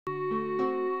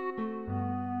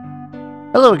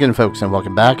Hello again, folks, and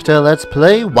welcome back to Let's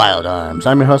Play Wild Arms.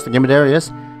 I'm your host, the Game of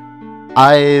Darius.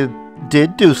 I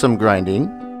did do some grinding,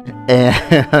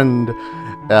 and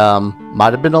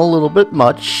might have been a little bit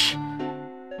much,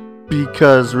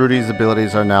 because Rudy's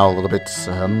abilities are now a little bit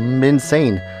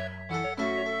insane.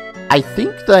 I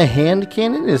think the hand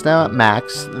cannon is now at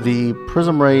max, the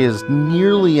prism ray is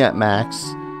nearly at max,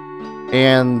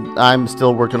 and I'm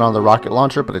still working on the rocket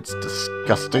launcher, but it's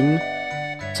disgusting.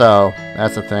 So,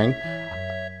 that's the thing.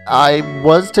 I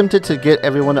was tempted to get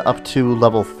everyone up to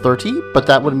level 30, but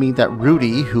that would mean that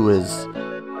Rudy, who is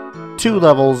 2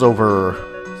 levels over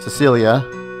Cecilia,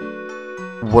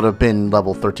 would have been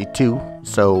level 32.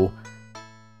 So,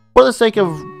 for the sake of,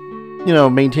 you know,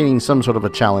 maintaining some sort of a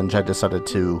challenge, I decided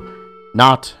to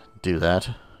not do that,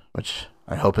 which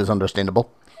I hope is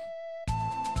understandable.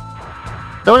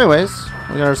 So anyways,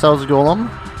 we got ourselves a golem,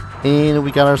 and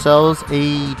we got ourselves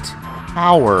a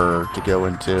tower to go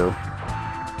into.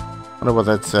 I wonder what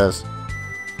that says.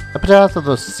 Epitaph of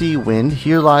the Sea Wind,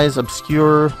 here lies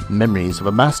obscure memories of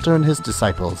a master and his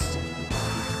disciples.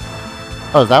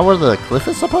 Oh, is that where the cliff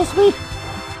is supposed to be?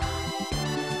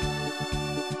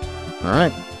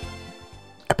 Alright.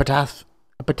 Epitaph.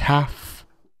 Epitaph.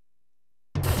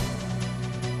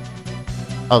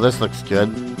 Oh, this looks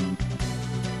good.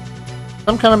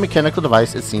 Some kind of mechanical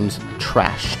device, it seems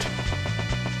trashed.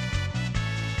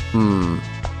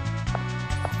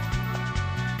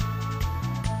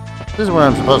 This is where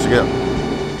I'm supposed to go.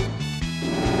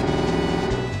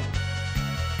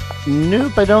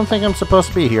 Nope, I don't think I'm supposed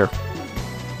to be here. I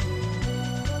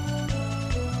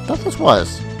thought this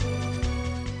was.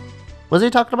 Was he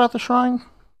talking about the shrine?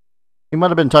 He might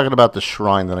have been talking about the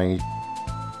shrine that I need.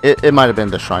 It might have been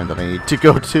the shrine that I need to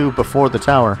go to before the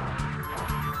tower.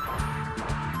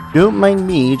 Don't mind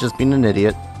me just being an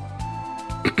idiot.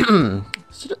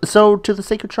 So, to the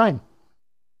sacred shrine.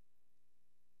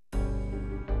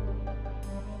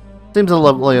 Seems a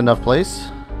lovely enough place.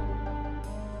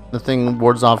 The thing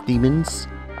wards off demons.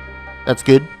 That's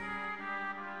good.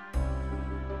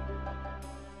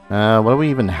 What do we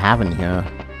even have in here? Are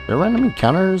there random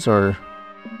encounters or...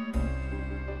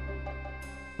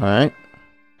 Alright.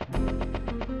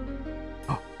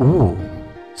 Ooh.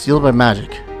 Sealed by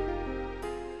magic.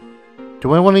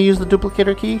 Do I want to use the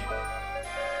duplicator key?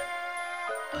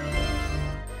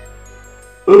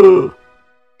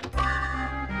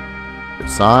 Good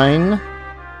sign.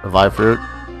 Revive fruit.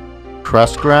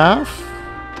 Crest graph.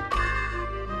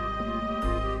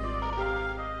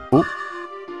 Oop.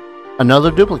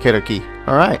 Another duplicator key.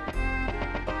 Alright.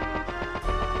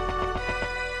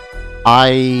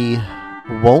 I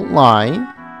won't lie.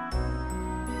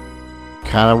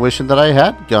 Kind of wishing that I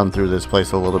had gone through this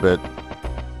place a little bit.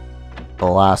 The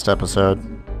last episode.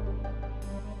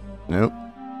 Nope.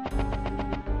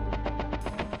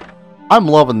 I'm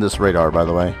loving this radar, by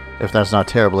the way, if that's not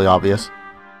terribly obvious.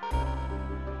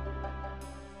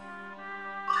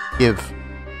 Give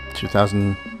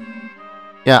 2,000...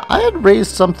 Yeah, I had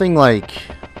raised something like...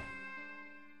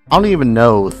 I don't even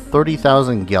know,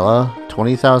 30,000 Gela?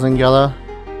 20,000 Gela?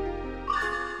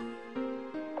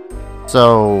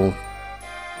 So...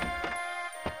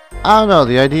 I don't know,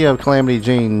 the idea of Calamity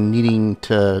Jane needing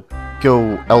to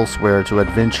go elsewhere to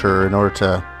adventure in order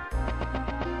to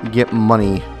get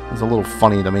money is a little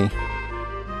funny to me.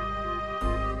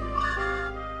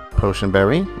 Potion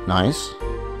berry, nice.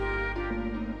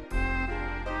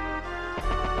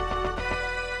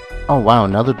 Oh wow,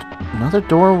 another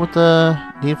door with the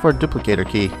need for a duplicator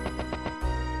key.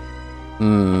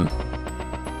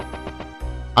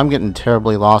 I'm getting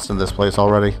terribly lost in this place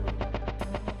already.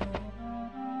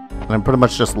 And I'm pretty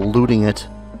much just looting it.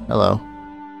 Hello.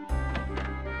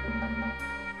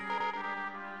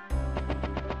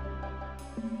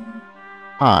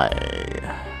 Hi.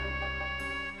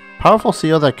 Powerful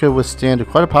seal that could withstand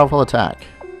quite a powerful attack.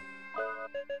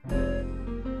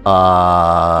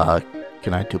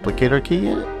 Can I duplicator key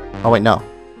it? Oh wait, no.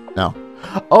 No.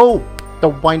 Oh! The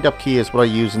wind-up key is what I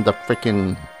use in the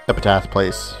frickin' Epitaph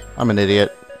place. I'm an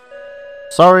idiot.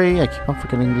 Sorry, I keep on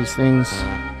forgetting these things.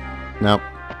 Nope.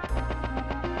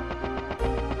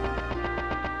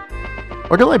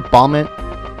 Or do I bomb it?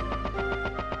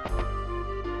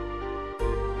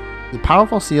 The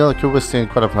powerful seal that could withstand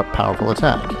quite a powerful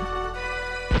attack.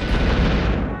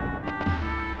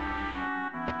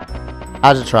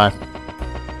 How'd you try?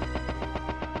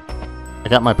 I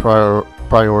got my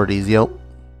priorities, yo.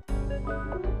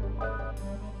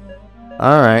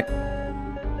 Alright.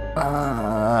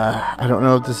 I don't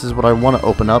know if this is what I want to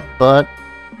open up, but...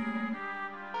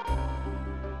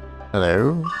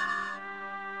 Hello?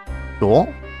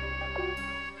 Cool.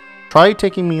 Try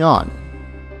taking me on.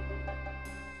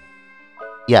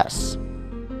 Yes.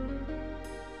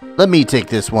 Let me take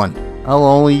this one. I'll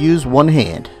only use one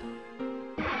hand.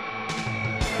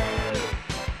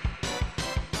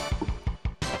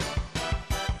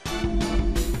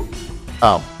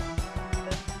 Oh.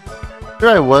 Here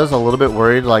I was a little bit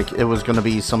worried like it was going to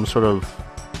be some sort of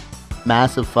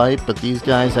massive fight, but these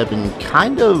guys have been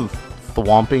kind of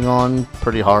thwomping on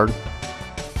pretty hard.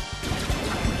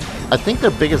 I think their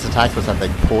biggest attack was that they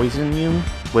poison you,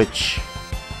 which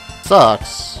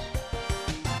sucks.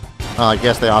 I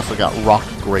guess they also got Rock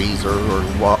Grazer or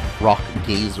Rock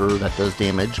Gazer that does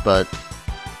damage, but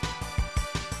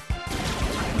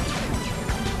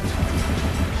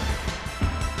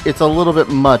it's a little bit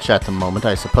much at the moment,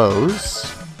 I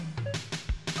suppose.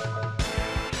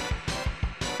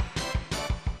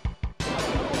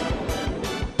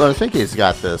 But I think he's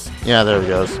got this. Yeah, there he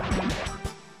goes.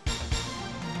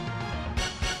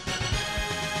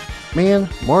 Man,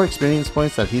 more experience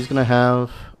points that he's gonna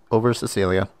have over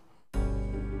Cecilia.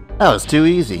 That was too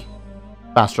easy.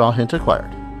 Fast draw hint acquired.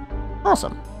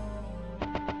 Awesome.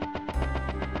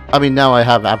 I mean, now I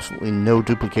have absolutely no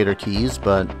duplicator keys,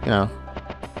 but, you know,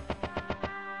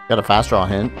 got a fast draw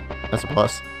hint. That's a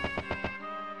plus.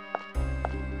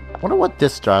 Wonder what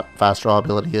this fast draw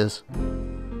ability is.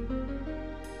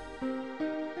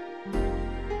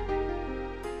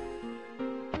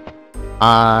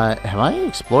 Have I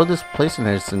explored this place in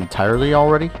its entirety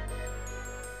already?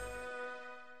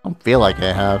 I don't feel like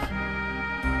I have.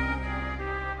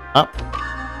 Oh.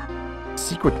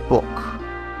 Secret book.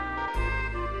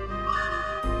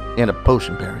 And a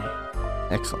potion berry.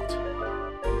 Excellent.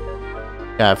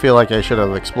 Yeah, I feel like I should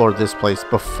have explored this place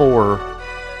before.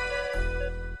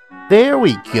 There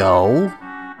we go.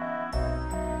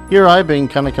 Here I've been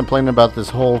kind of complaining about this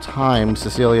whole time,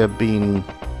 Cecilia being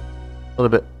a little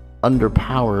bit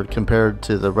underpowered compared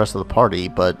to the rest of the party,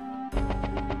 but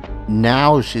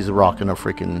now she's rocking a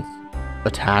freaking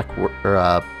attack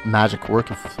or magic work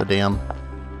of the damn.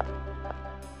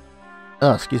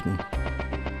 Oh, excuse me.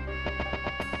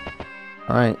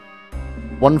 Alright.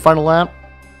 One final lap.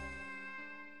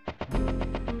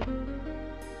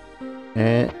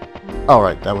 And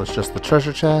alright, that was just the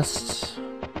treasure chest.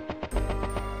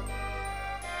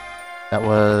 That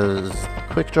was the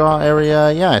quick draw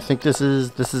area. Yeah, I think this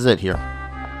is it here.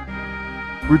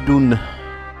 We're done.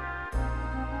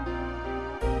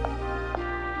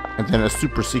 And then a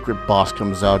super secret boss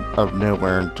comes out of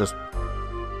nowhere and just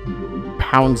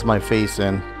pounds my face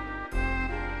in.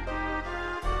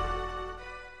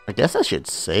 I guess I should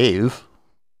save.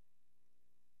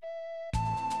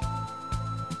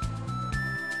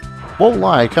 Won't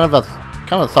lie, I kind of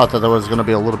thought that there was going to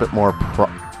be a little bit more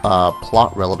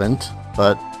plot relevant,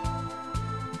 but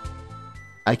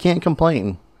I can't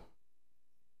complain.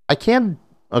 I can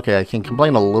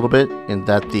complain a little bit in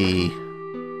that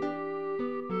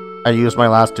I used my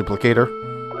last duplicator.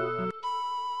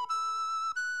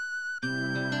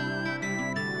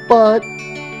 But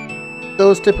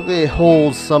those typically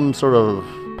hold some sort of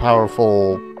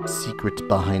powerful secret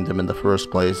behind them in the first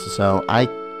place, so I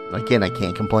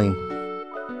can't complain.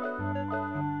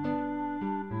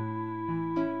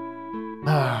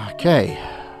 Okay.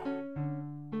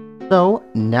 So,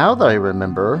 now that I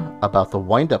remember about the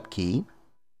wind-up key,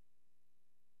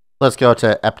 let's go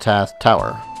to Epitaph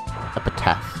Tower.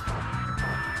 Epitaph.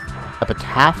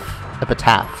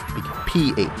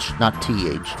 PH, not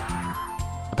TH.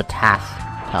 Epitaph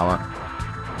Tower.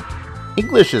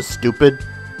 English is stupid.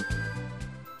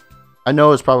 I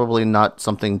know it's probably not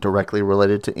something directly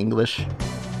related to English,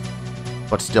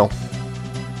 but still.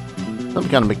 Some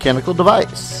kind of mechanical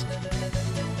device.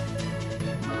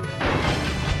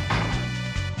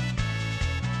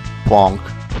 Bonk.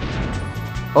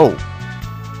 Oh.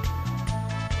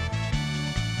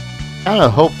 Kinda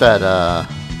hope that,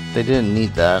 they didn't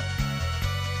need that.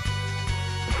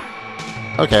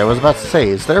 Okay, I was about to say,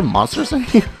 is there monsters in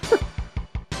here?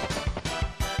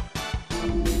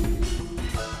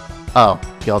 Oh,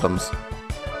 Gildums.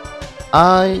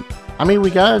 I mean, we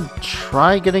gotta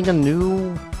try getting a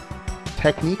new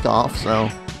technique off, so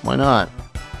why not?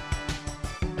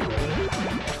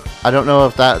 I don't know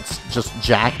if that's just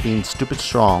Jack being stupid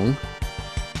strong,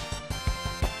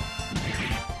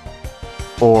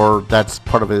 or that's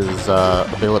part of his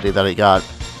ability that he got.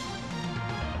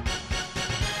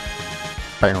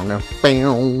 Bam.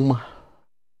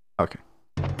 Okay.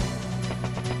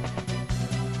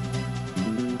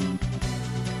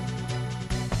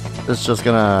 It's just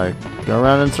gonna go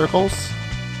around in circles.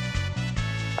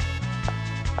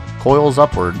 Coils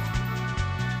upward.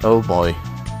 Oh boy.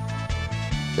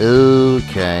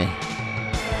 Okay.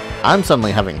 I'm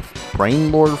suddenly having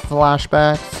Brain Lord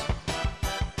flashbacks.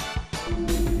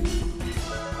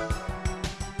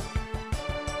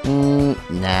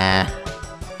 Nah.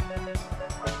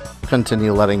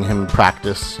 Continue letting him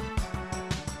practice.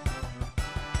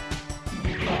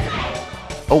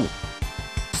 Oh.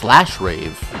 Slash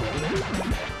Rave.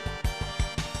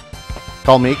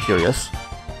 Call me curious.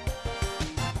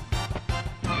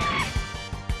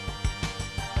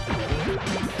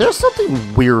 There's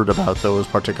something weird about those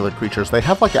particular creatures. They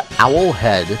have like an owl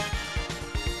head,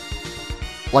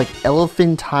 like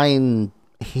elephantine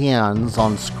hands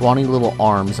on scrawny little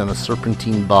arms, and a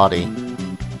serpentine body.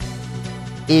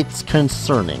 It's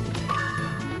concerning.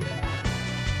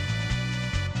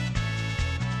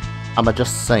 I'm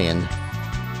just saying.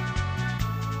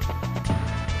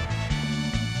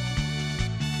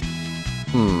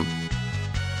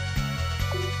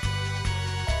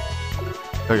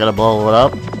 I gotta blow it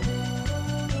up.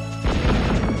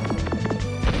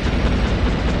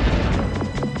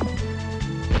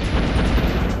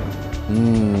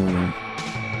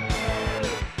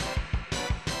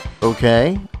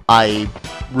 Okay. I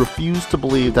refuse to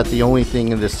believe that the only thing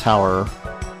in this tower...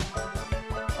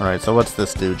 Alright, so what's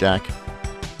this do, Jack?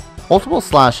 Multiple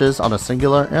slashes on a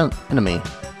singular enemy.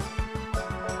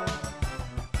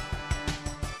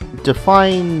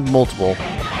 Define multiple.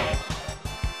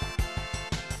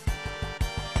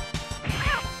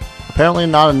 Apparently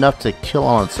not enough to kill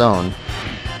on its own.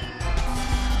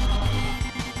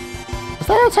 Is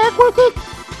that attack worth it?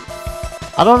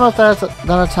 I don't know if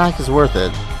that attack is worth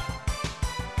it.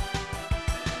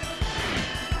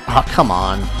 Oh, come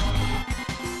on.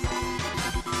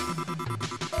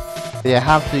 Do you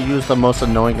have to use the most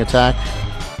annoying attack?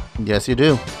 Yes, you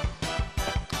do.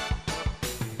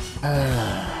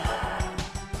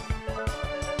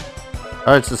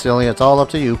 Alright, Cecilia, it's all up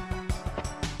to you.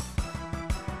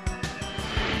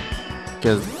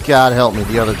 Because, God help me,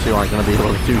 the other two aren't going to be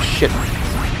able to do shit.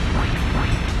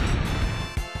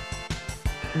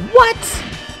 What?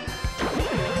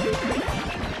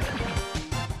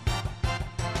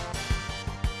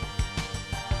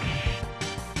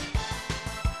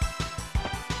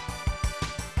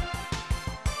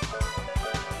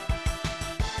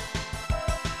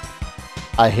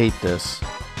 I hate this.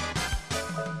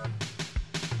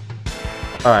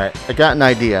 Alright, I got an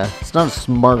idea. It's not a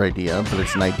smart idea, but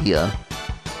it's an idea.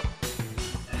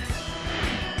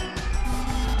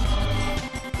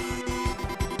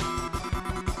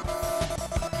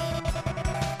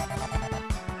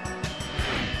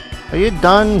 Are you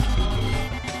done?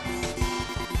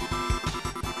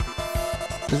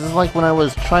 This is like when I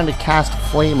was trying to cast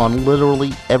flame on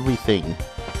literally everything.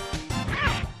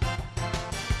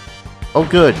 Oh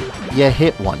good, you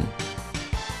hit one.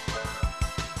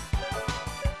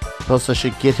 Suppose I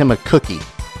should get him a cookie.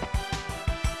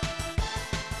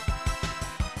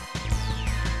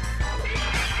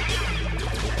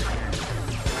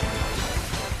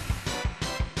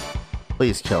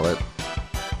 Please kill it.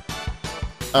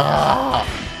 Ah!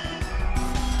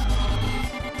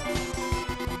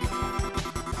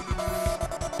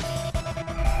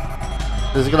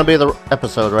 This is gonna be the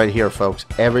episode right here, folks.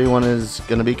 Everyone is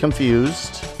gonna be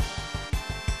confused.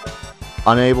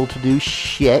 Unable to do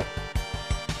shit.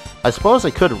 I suppose I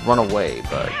could run away,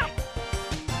 but...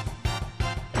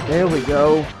 There we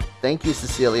go. Thank you,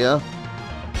 Cecilia.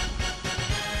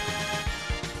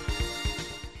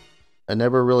 I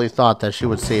never really thought that she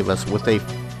would save us with a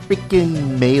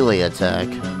freaking melee attack.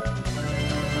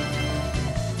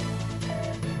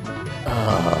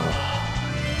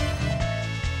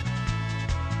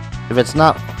 If it's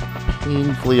not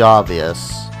painfully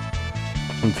obvious,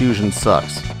 confusion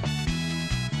sucks.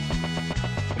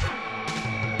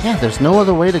 Yeah, there's no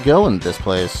other way to go in this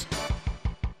place.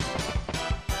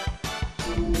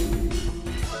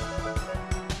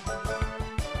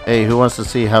 Hey, who wants to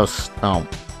see how... Oh.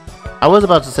 I was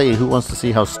about to say who wants to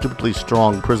see how stupidly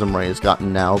strong Prism Ray has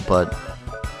gotten now, but...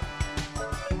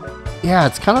 Yeah,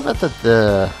 it's kind of at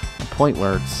the point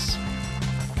where it's...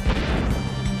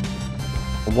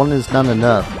 One is not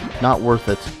enough. Not worth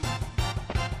it.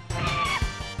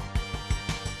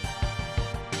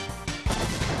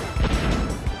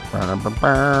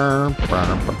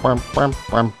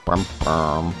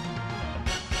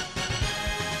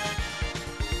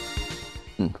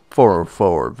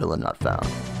 Forward, villain not found.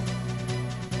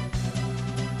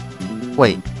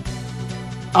 Wait.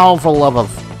 Oh, for love of...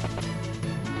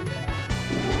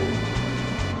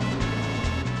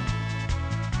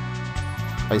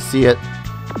 I see it.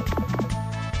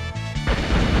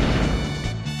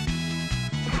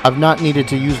 I've not needed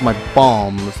to use my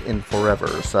bombs in forever,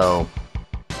 so...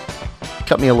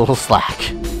 Cut me a little slack.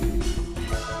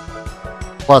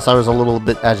 Plus, I was a little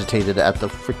bit agitated at the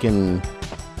freaking...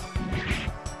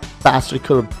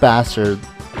 Bastard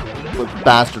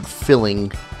bastard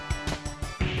filling.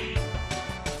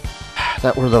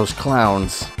 That were those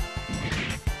clowns.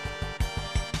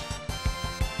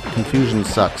 Confusion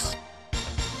sucks.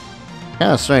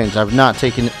 Kinda strange, I've not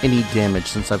taken any damage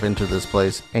since I've entered this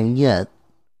place, and yet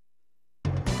I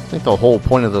think the whole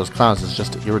point of those clowns is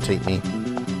just to irritate me.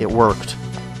 It worked.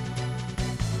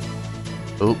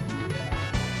 Oop.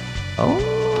 Oh.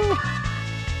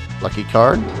 Lucky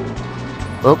card.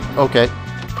 Oop, okay.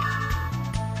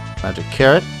 Magic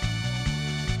carrot.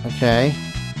 Okay.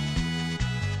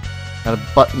 Got a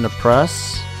button to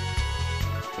press.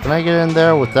 Can I get in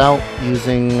there without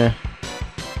using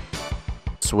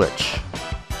switch?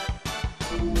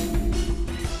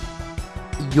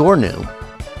 You're new.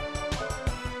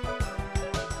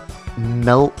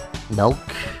 Milk.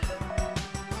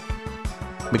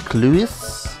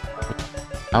 McLuis?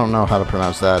 I don't know how to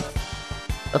pronounce that.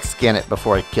 Let's scan it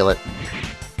before I kill it.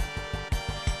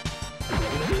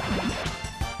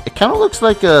 It kind of looks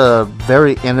like a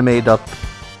very animated up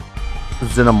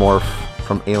xenomorph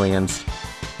from Aliens.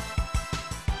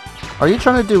 Are you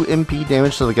trying to do MP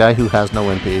damage to the guy who has no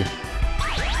MP?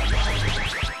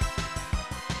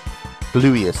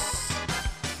 Bluius.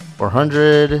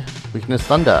 400. Weakness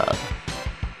Thunder.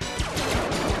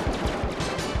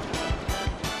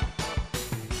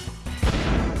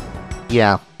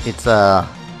 Yeah, it's a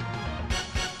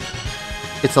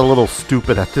little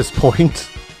stupid at this point.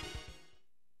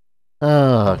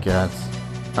 Oh god.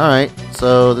 Alright,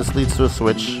 so this leads to a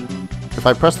switch. If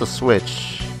I press the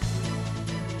switch,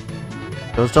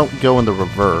 those don't go in the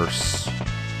reverse.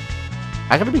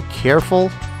 I gotta be careful,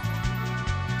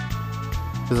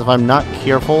 because if I'm not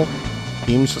careful,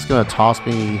 Beam's just gonna toss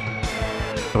me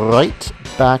right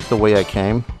back the way I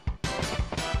came.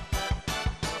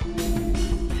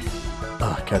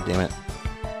 Oh, god damn it.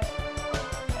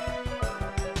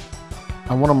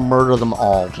 I want to murder them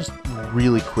all, just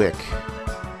really quick.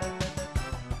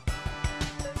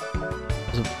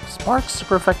 Is Spark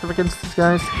super effective against these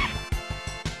guys?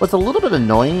 What's a little bit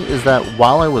annoying is that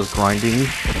while I was grinding,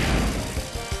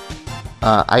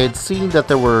 I had seen that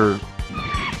there were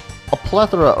a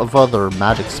plethora of other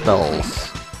magic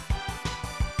spells.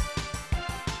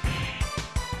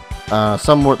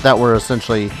 Some that were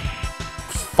essentially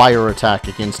fire attack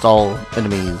against all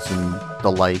enemies and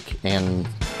the like, and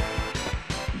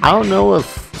I don't know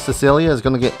if Cecilia is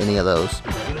going to get any of those.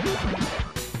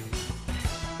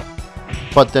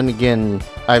 But then again,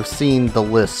 I've seen the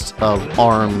list of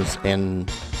arms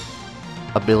and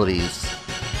abilities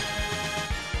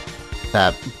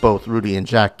that both Rudy and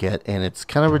Jack get, and it's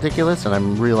kind of ridiculous, and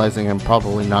I'm realizing I'm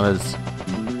probably not as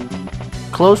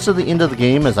close to the end of the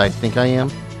game as I think I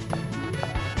am.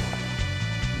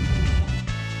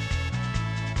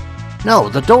 No,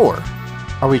 the door!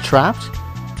 Are we trapped?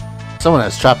 Someone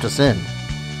has trapped us in.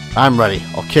 I'm ready.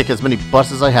 I'll kick as many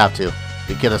butts as I have to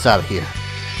get us out of here.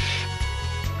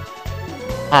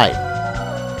 Hi.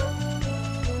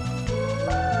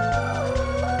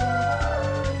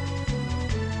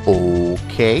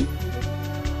 Okay.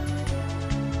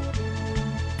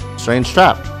 Strange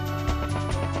trap.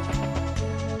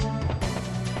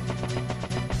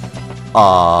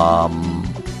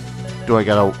 Do I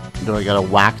gotta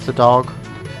whack the dog?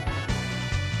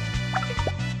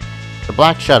 The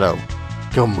Black Shadow.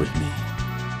 Come with me.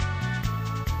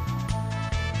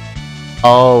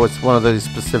 Oh, it's one of those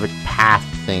specific path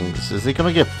things. Is it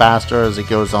gonna get faster as it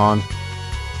goes on?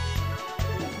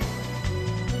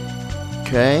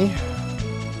 Okay.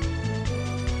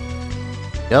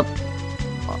 Yep.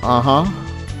 Uh-huh.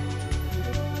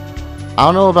 I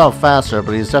don't know about faster,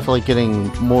 but he's definitely getting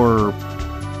more...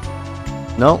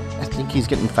 No, I think he's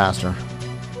getting faster.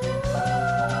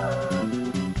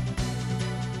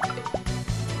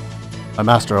 My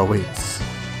master awaits.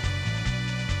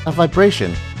 A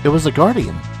vibration. It was a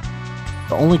guardian.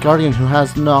 The only guardian who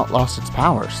has not lost its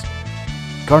powers.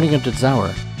 Guardian of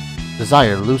Desire,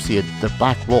 Lucia, the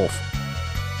Black Wolf.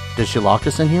 Did she lock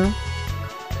us in here?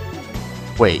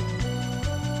 Wait.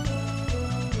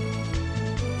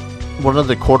 One of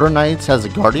the Quarter Knights has a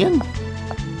guardian?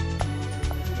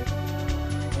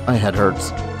 My head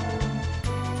hurts.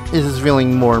 This is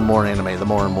feeling more and more anime the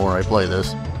more and more I play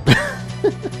this.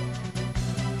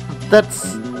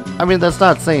 I mean, that's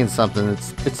not saying something.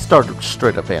 It's started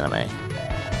straight up anime.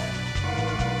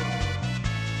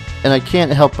 And I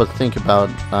can't help but think about,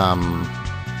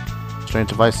 strange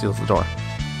device seals the door.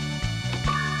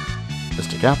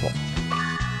 Mystic Apple.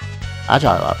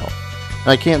 Agile Apple.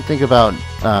 And I can't think about,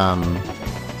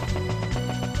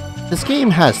 this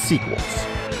game has sequels.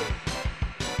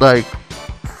 Like,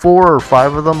 4 or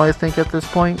 5 of them, I think, at this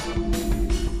point.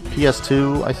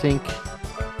 PS2, I think,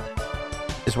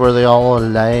 is where they all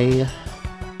lay.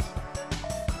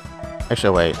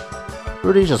 Actually, wait.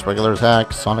 Rudy, just regular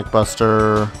attack. Sonic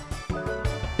Buster.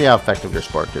 See how effective your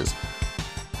spark is.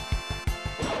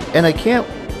 And I can't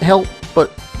help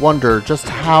but wonder just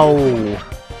how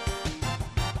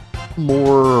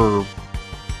more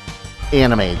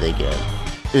anime they get.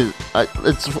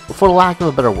 It's for lack of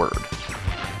a better word.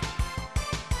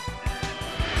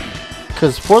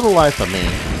 Because for the life of me,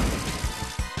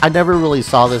 I never really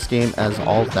saw this game as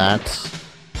all that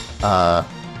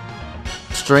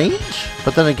strange.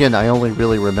 But then again, I only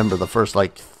really remember the first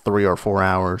like 3 or 4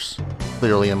 hours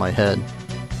clearly in my head.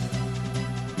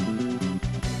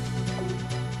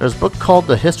 There's a book called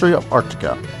The History of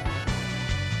Arctica.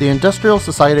 The Industrial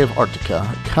Society of Arctica,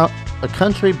 a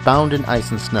country bound in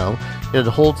ice and snow, yet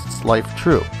it holds its life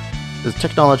true. This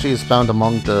technology is found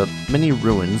among the many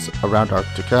ruins around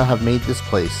Arctica have made this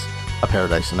place a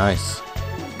paradise in ice.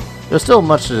 There's still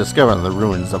much to discover in the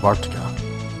ruins of Arctica.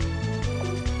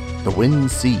 The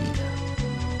Wind Sea.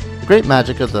 The great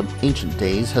magic of the ancient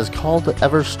days has called the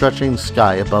ever-stretching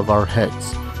sky above our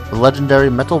heads. The legendary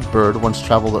metal bird once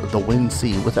traveled the Wind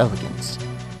Sea with elegance.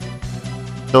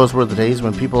 Those were the days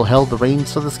when people held the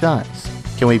reins to the skies.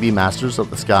 Can we be masters of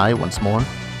the sky once more?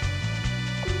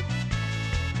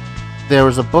 There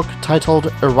is a book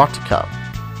titled Erotica.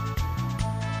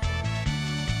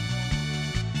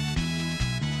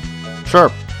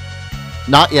 Sure.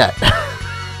 Not yet.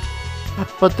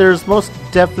 But there's most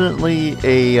definitely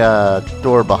a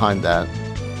door behind that.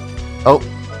 Oh.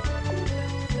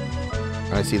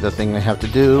 I see the thing I have to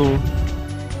do.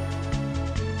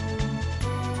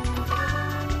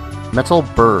 Metal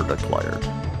Bird acquired.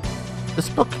 This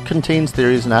book contains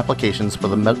theories and applications for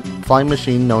the flying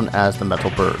machine known as the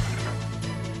Metal Bird.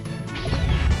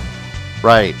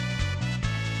 Right.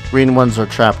 Green ones are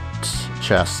trapped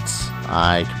chests.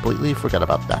 I completely forgot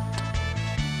about that.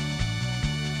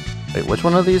 Wait, which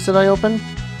one of these did I open?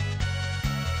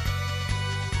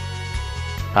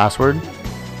 Password?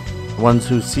 Ones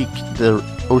who seek the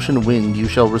ocean wind, you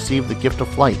shall receive the gift of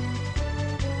flight.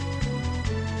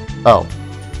 Oh.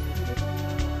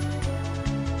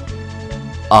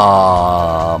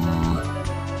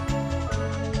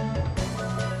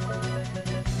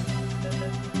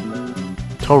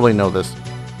 Totally know this.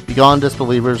 Begone,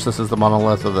 disbelievers, this is the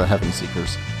monolith of the Heaven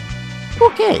Seekers.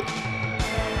 Okay.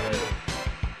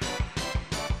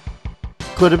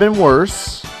 Could have been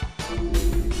worse.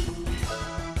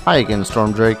 Hi again,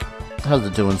 Stormdrake. How's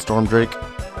it doing, Stormdrake?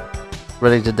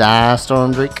 Ready to die,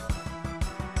 Stormdrake?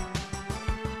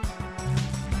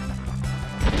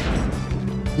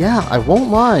 Yeah, I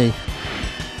won't lie.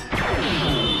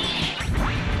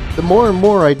 The more and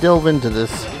more I delve into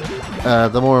this,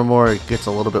 the more and more it gets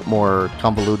a little bit more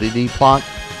convoluted-y plot.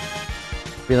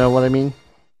 You know what I mean?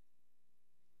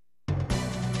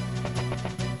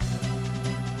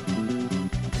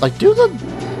 Like, do the...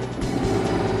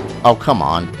 Oh, come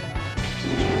on.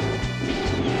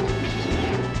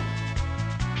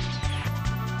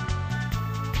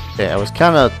 Okay, I was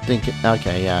kind of thinking...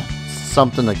 Okay, yeah.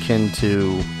 Something akin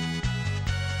to...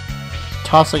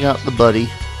 tossing out the buddy.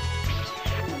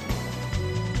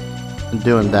 And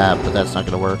doing that, but that's not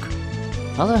going to work.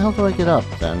 How the hell do I get up,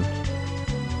 then?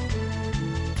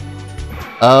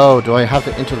 Oh, do I have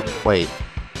to enter the... Wait.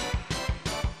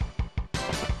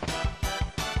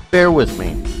 Bear with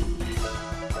me.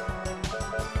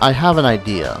 I have an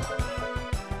idea.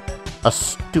 A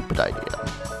stupid idea.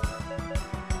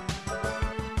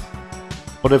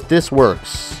 But if this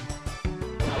works...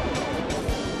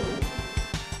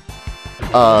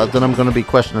 then I'm going to be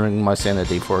questioning my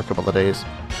sanity for a couple of days.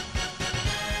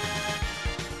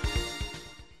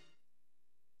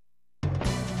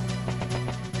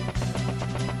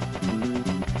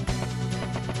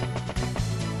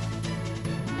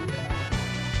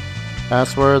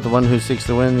 Password, the one who seeks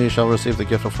the wind, you shall receive the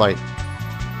gift of flight.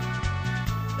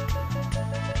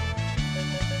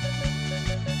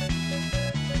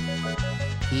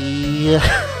 Yeah.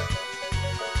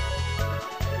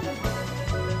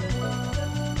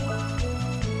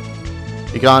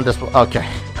 Begone, okay.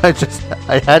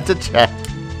 I had to check.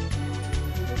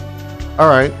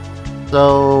 Alright.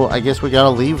 So, I guess we gotta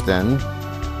leave then.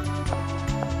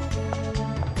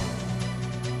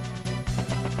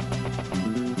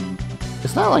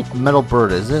 It's not like Metal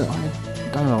Bird, is it?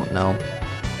 I don't know.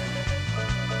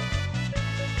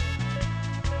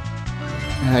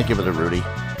 I give it a Rudy.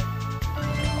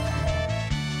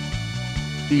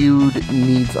 Dude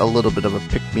needs a little bit of a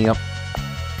pick-me-up.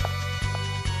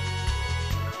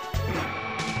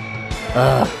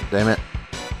 Damn it.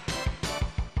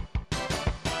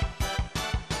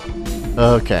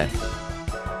 Okay.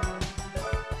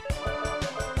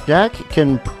 Jack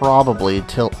can probably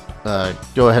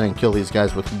go ahead and kill these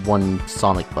guys with one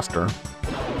Sonic Buster.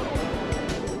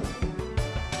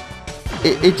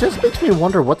 It just makes me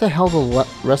wonder what the hell the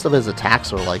rest of his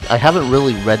attacks are like. I haven't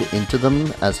really read into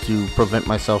them as to prevent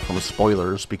myself from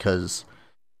spoilers because,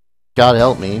 God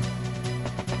help me,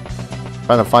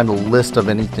 trying to find a list of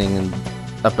anything and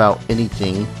about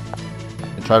anything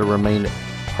and try to remain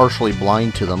partially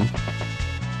blind to them.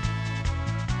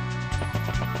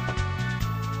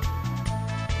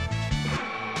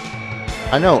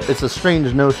 I know, it's a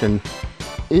strange notion.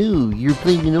 Ooh, you're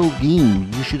playing an old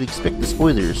game. You should expect the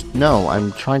spoilers. No,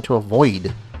 I'm trying to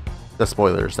avoid the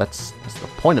spoilers. That's the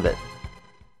point of it.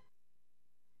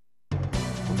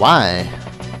 Why?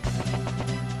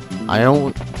 I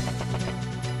don't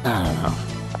know.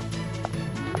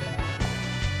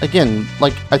 Again,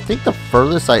 like, I think the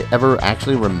furthest I ever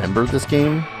actually remember this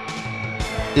game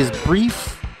is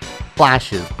brief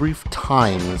flashes, brief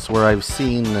times where I've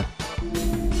seen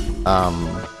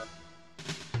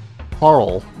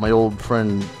Carl, my old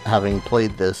friend, having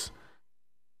played this,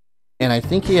 and I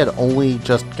think he had only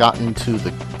just gotten to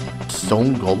the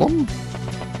Stone Golem?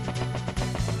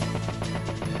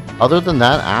 Other than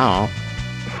that, I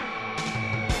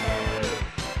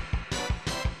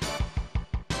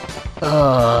don't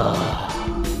know.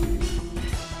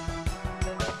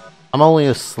 I'm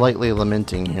only slightly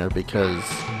lamenting here because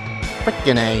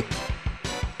frickin' A.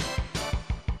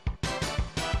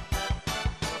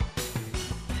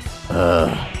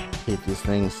 Hate these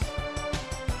things.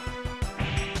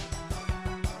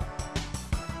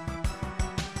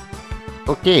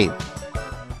 Okay.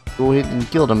 Go ahead and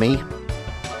kill them, eh?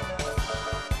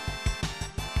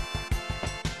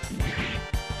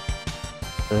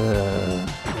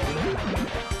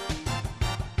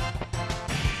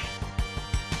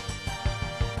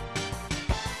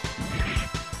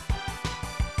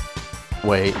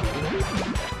 Wait.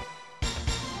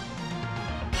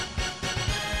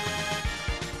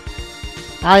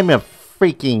 I'm a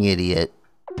freaking idiot.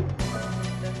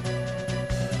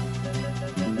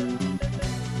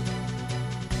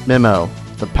 Memo.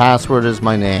 The password is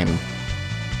my name.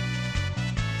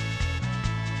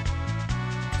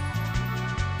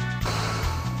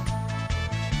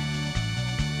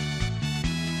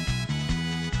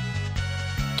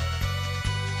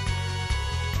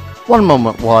 One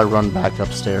moment while I run back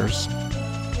upstairs.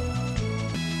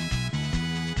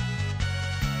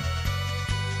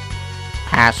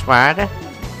 Password?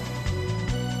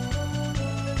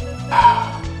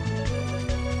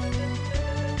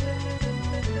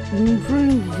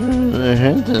 The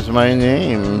hint is my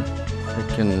name.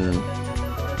 Freaking.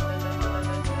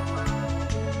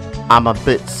 I'm a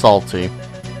bit salty.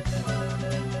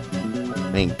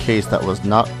 In case that was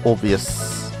not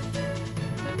obvious.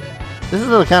 This is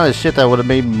the kind of shit that would have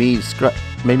made me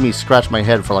scratch my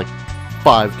head for like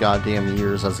 5 goddamn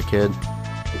years as a kid.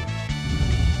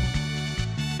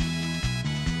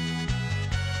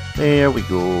 There we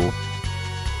go.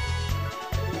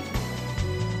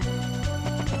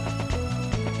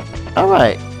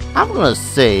 Alright, I'm gonna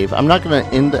save. I'm not gonna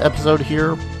end the episode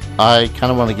here. I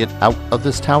kind of want to get out of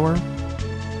this tower.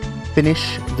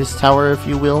 Finish this tower, if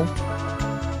you will.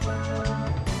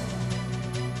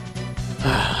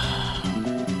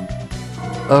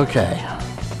 Okay.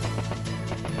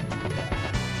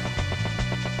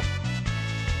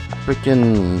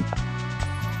 Freaking.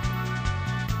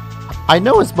 I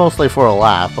know it's mostly for a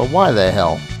laugh, but why the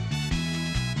hell?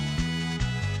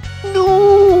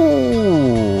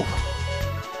 No!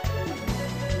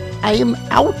 I am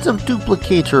out of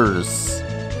duplicators.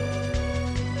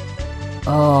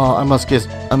 Oh, I must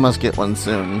get one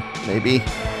soon. Maybe.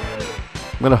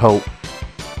 I'm gonna hope.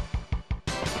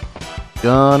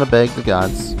 Gonna beg the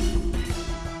gods.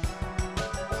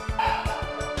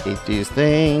 Hate these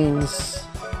things.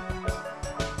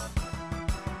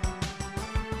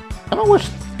 I don't wish.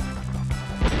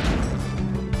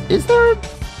 Is there? I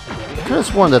could have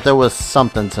sworn that there was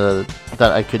something that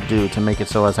I could do to make it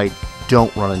so as I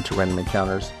don't run into random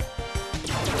encounters.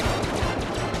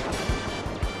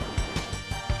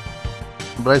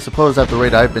 But I suppose at the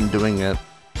rate I've been doing it,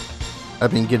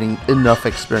 I've been getting enough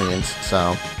experience,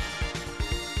 so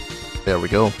there we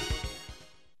go.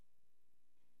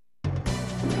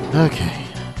 Okay.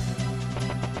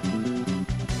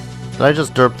 Did I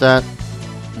just derp that?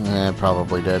 I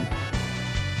probably did.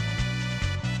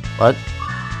 What?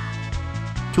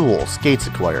 Tool. Skates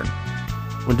acquired.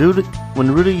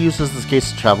 When Rudy uses the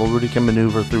skates to travel, Rudy can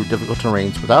maneuver through difficult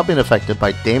terrains without being affected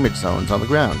by damage zones on the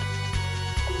ground.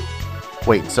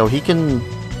 Wait, so he can...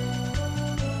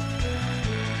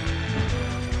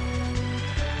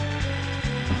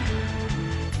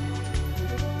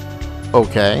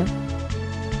 Okay.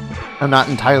 I'm not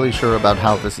entirely sure about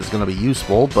how this is going to be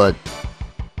useful, but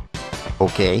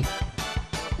okay.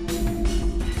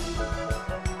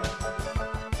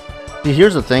 See,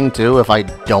 here's the thing, too. If I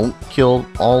don't kill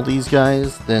all these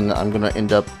guys, then I'm going to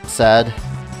end up sad.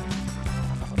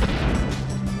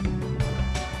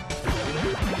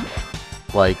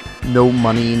 Like, no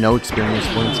money, no experience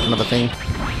points kind of a thing.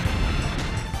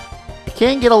 It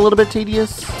can get a little bit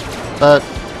tedious, but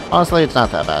honestly, it's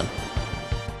not that bad.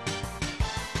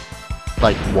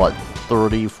 Like, what,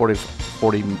 30, 40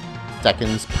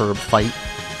 seconds per fight?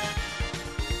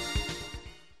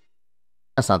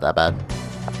 That's not that bad.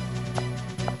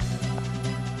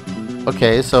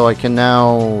 Okay, so I can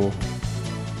now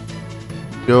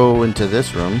go into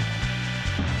this room.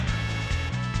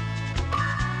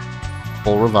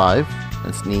 Full revive.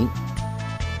 That's neat.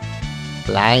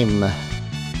 Lime.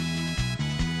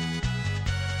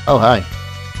 Oh, hi.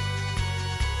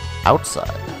 Outside.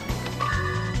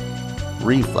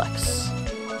 Reflex.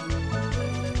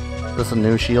 Is this a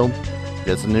new shield?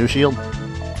 It's a new shield.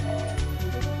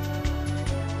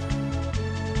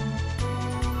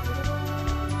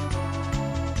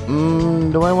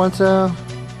 Do I want to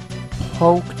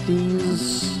poke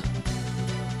these?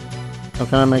 Some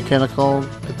kind of mechanical.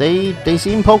 They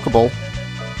seem pokeable.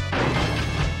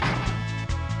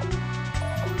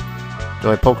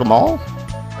 Do I poke them all?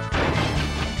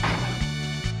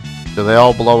 Do they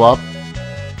all blow up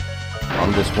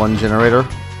on this one generator?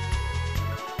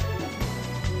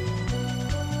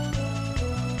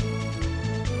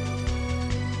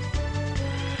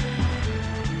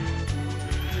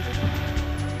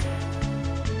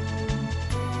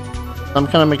 Some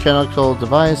kind of mechanical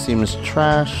device seems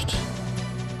trashed.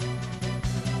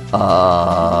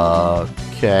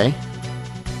 Okay.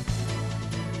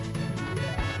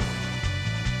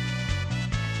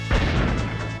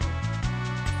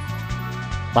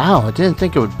 Wow, I didn't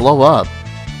think it would blow up.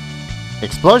 The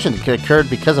explosion occurred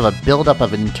because of a buildup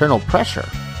of internal pressure.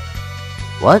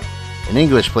 What? In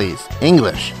English, please.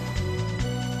 English.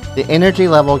 The energy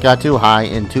level got too high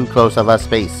in too close of a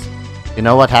space. You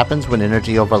know what happens when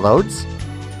energy overloads?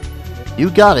 You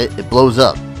got it, it blows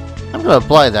up. I'm going to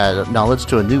apply that knowledge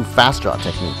to a new fast draw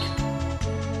technique.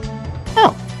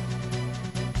 Oh.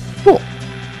 Cool.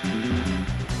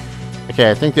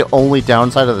 Okay, I think the only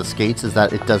downside of the skates is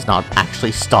that it does not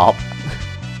actually stop.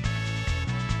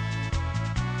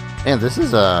 Man, this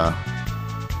is a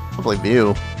lovely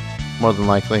view, more than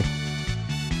likely.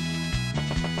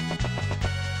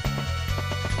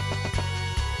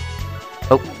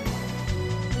 Oh.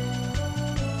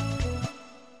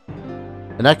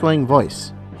 An echoing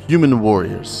voice. Human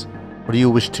warriors, what do you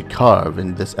wish to carve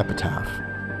in this epitaph?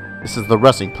 This is the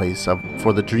resting place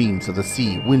for the dreams of the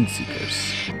sea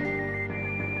windseekers.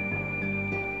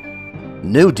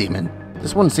 No, demon.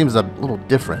 This one seems a little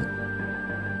different.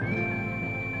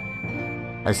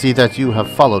 I see that you have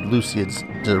followed Luciad's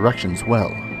directions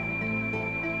well.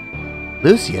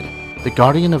 Luciad? The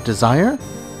guardian of desire?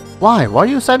 Why? Why are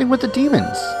you siding with the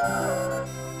demons?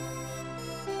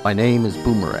 My name is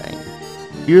Boomerang.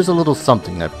 Here's a little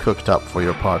something I've cooked up for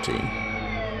your party.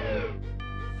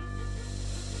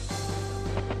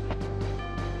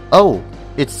 Oh,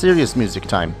 it's serious music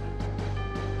time.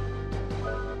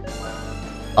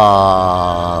 You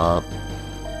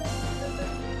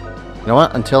know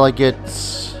what? Until I get...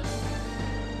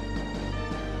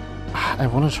 I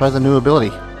want to try the new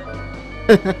ability.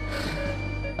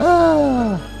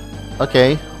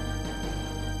 Okay.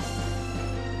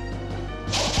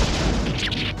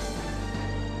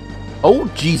 Oh,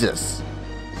 Jesus.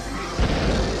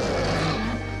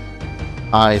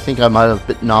 I think I might have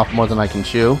bitten off more than I can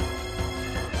chew.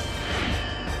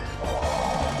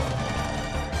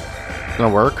 It's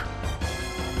gonna work.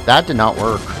 That did not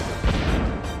work.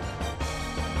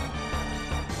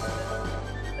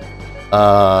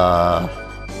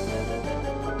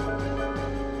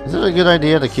 Is it a good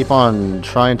idea to keep on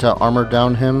trying to armor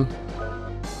down him?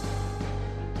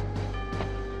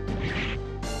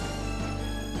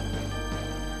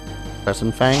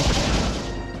 Crescent Fang?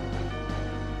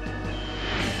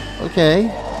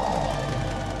 Okay.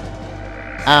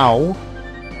 Ow.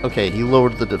 Okay, he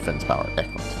lowered the defense power.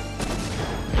 Excellent.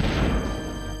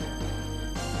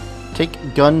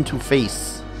 Take gun to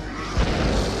face.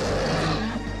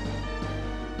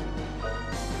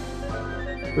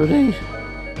 Rudy?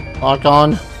 Lock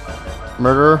on.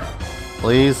 Murder.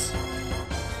 Please.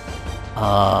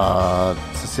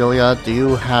 Cecilia, do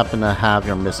you happen to have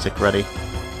your mystic ready?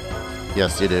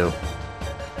 Yes, you do.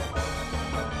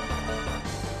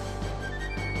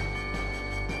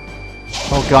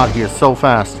 Oh god, he is so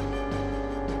fast.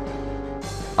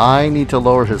 I need to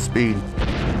lower his speed.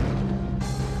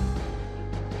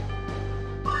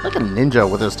 Like a ninja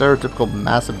with a stereotypical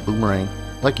massive boomerang.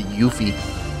 Like a Yuffie.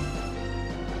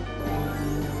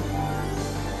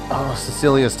 Oh,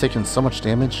 Cecilia's taking so much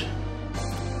damage.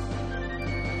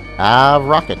 Ah,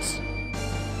 rockets.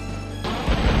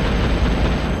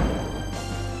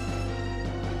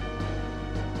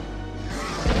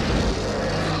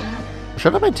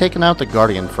 Should I be taking out the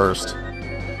Guardian first?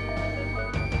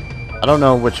 I don't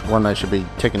know which one I should be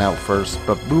taking out first,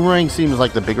 but Boomerang seems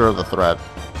like the bigger of the threat.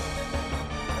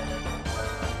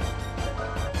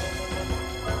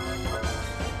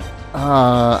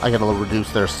 I gotta reduce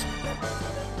their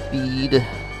speed.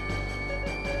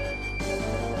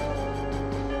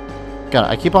 God,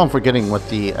 I keep on forgetting what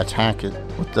the attack is,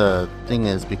 what the thing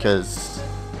is, because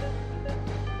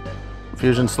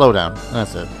fusion slowdown.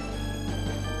 That's it.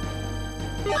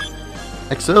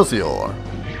 Excelsior.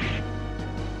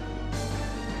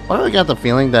 Why do I got the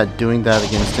feeling that doing that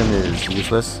against him is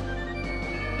useless?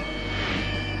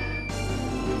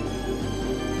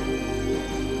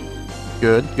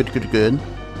 Good, good, good, good.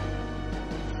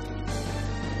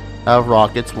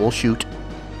 Rockets will shoot.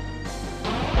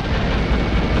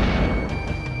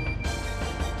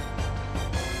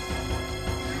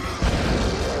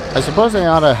 I suppose I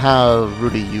ought to have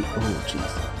Rudy use. Oh,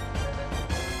 jeez.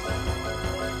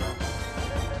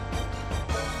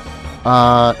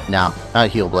 No,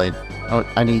 not Heal Blade.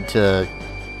 I need to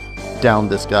down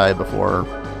this guy before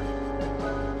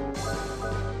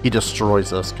he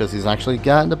destroys us, because he's actually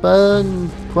gotten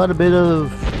quite a bit of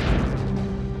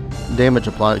damage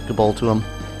applicable to him.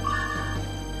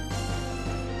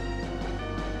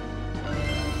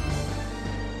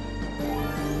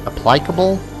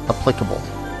 Applicable? Applicable.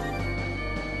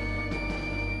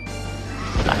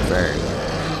 There.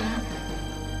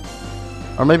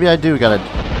 Or maybe I do gotta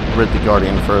rid the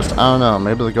Guardian first. I don't know.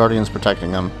 Maybe the Guardian's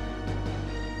protecting him.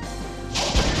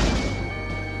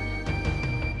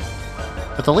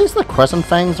 But at least the Crescent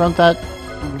Fangs aren't that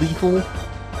lethal.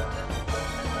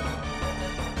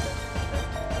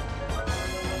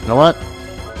 You know what?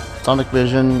 Sonic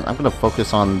Vision. I'm gonna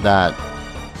focus on that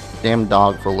damn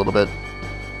dog for a little bit.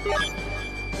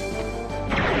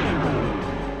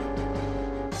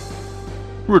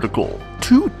 Critical.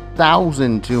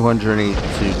 2,282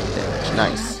 damage.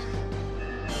 Nice.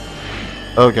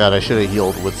 Oh god, I should have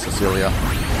healed with Cecilia.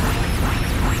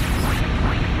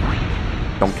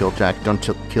 Don't kill Jack. Don't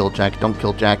kill Jack. Don't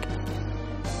kill Jack.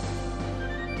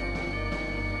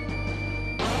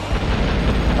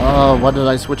 Oh, why did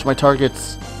I switch my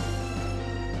targets?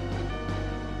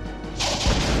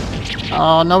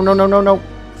 Oh, no, no, no, no, no.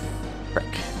 Frick.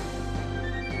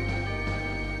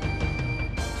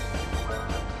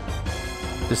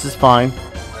 This is fine.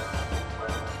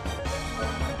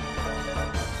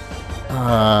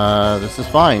 This is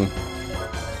fine.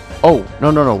 Oh,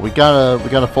 no, no, no. We got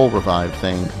a full revive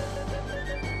thing.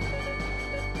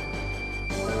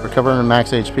 Recovering in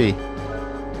max HP.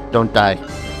 Don't die.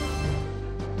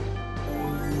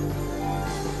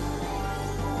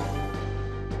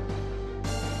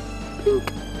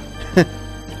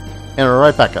 And we're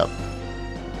right back up.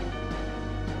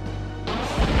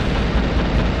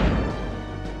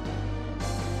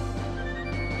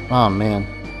 Oh man.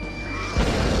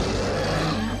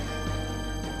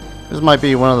 This might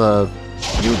be one of the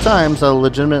few times I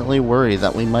legitimately worry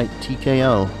that we might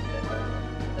TKO.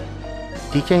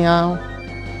 TKO?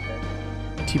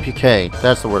 TPK.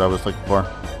 That's the word I was looking for.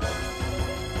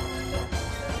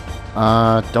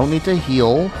 Don't need to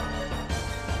heal.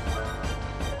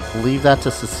 Leave that to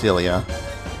Cecilia.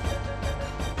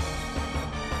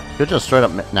 Could just straight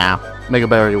up... Nah. Mega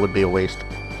Barrier would be a waste.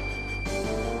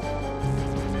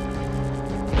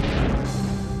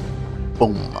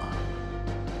 Boom.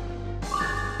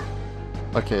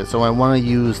 Okay, so I want to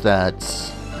use that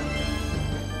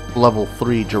level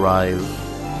 3 drive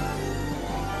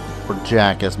for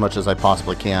Jack as much as I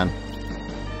possibly can.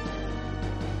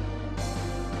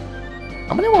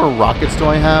 How many more rockets do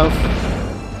I have?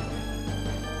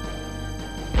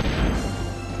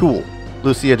 Cool.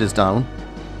 Luciad is down.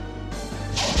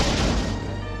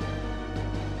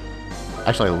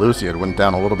 Actually, Luciad went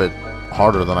down a little bit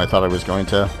harder than I thought I was going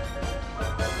to.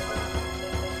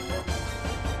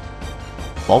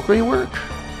 Valkyrie work?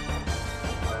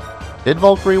 Did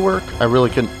Valkyrie work? I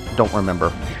really don't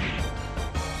remember.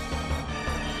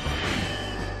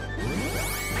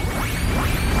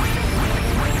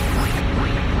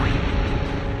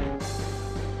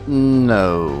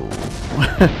 No.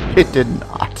 It did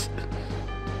not.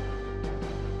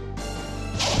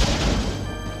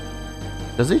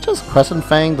 Does he just Crescent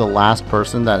Fang the last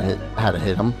person that had to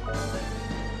hit him?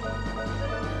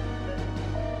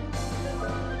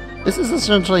 This is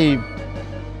essentially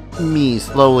me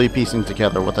slowly piecing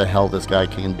together what the hell this guy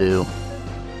can do.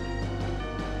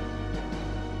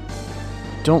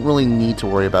 Don't really need to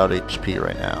worry about HP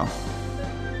right now.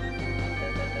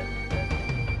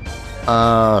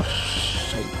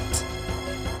 Shit.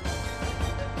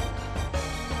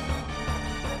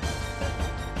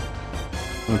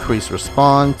 Increase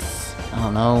response. I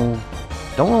don't know.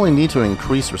 Don't really need to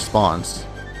increase response.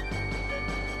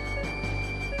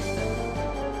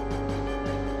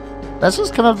 That's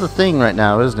just kind of the thing right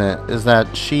now, isn't it? Is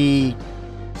that she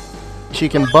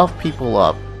can buff people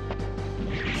up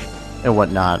and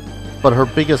whatnot, but her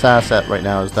biggest asset right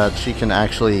now is that she can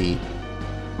actually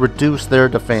reduce their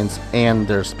defense and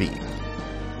their speed.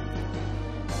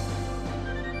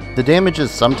 The damage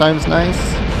is sometimes nice,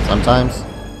 sometimes.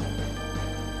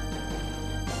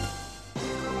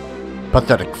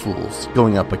 Pathetic fools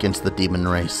going up against the demon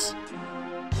race.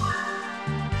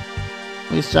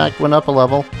 At least Jack went up a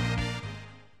level.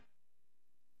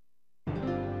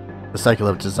 The cycle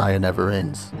of desire never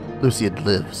ends. Luciad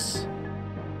lives.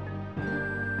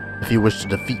 If you wish to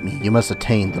defeat me, you must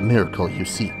attain the miracle you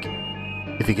seek.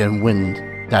 If you can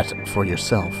win that for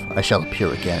yourself, I shall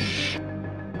appear again.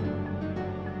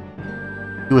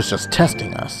 He was just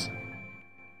testing us.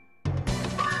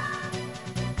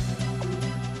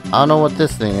 I don't know what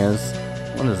this thing is.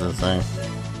 What is this thing?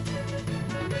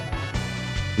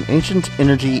 An ancient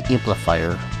energy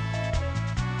amplifier.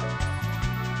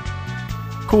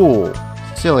 Cool.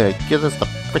 Celia, get us the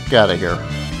frick out of here.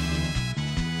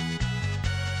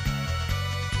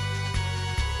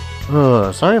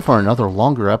 Sorry for another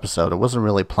longer episode. I wasn't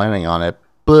really planning on it,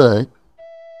 but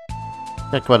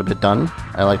got quite a bit done,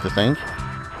 I like to think.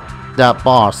 That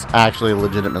boss actually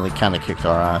legitimately kind of kicked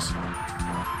our ass.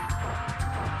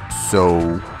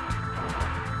 So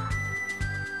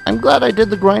I'm glad I did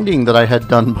the grinding that I had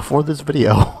done before this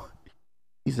video.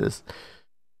 Jesus.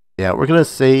 Yeah, we're gonna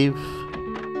save.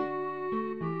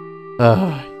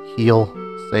 Heal,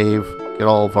 save, get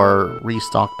all of our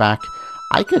restock back.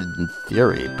 I could, in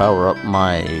theory, power up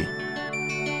my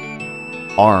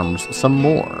arms some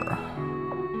more.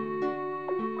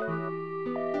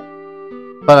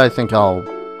 But I think I'll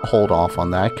hold off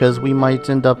on that, because we might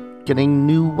end up getting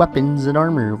new weapons and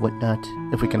armor and whatnot,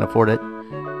 if we can afford it.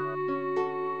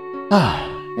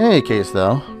 In any case,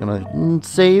 though, I'm gonna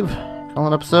save, call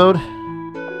an episode.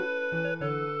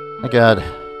 My god.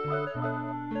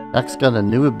 Jack's got a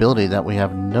new ability that we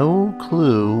have no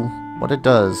clue what it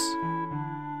does.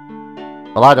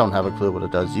 Well, I don't have a clue what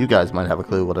it does. You guys might have a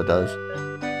clue what it does.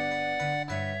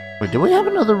 Wait, do we have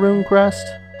another rune crest?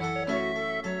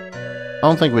 I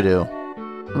don't think we do.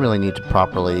 We really need to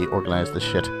properly organize this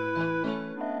shit.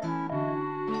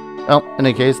 Well, in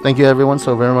any case, thank you everyone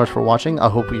so very much for watching. I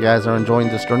hope you guys are enjoying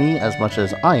this journey as much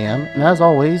as I am. And as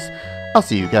always, I'll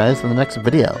see you guys in the next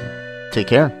video. Take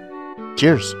care.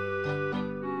 Cheers.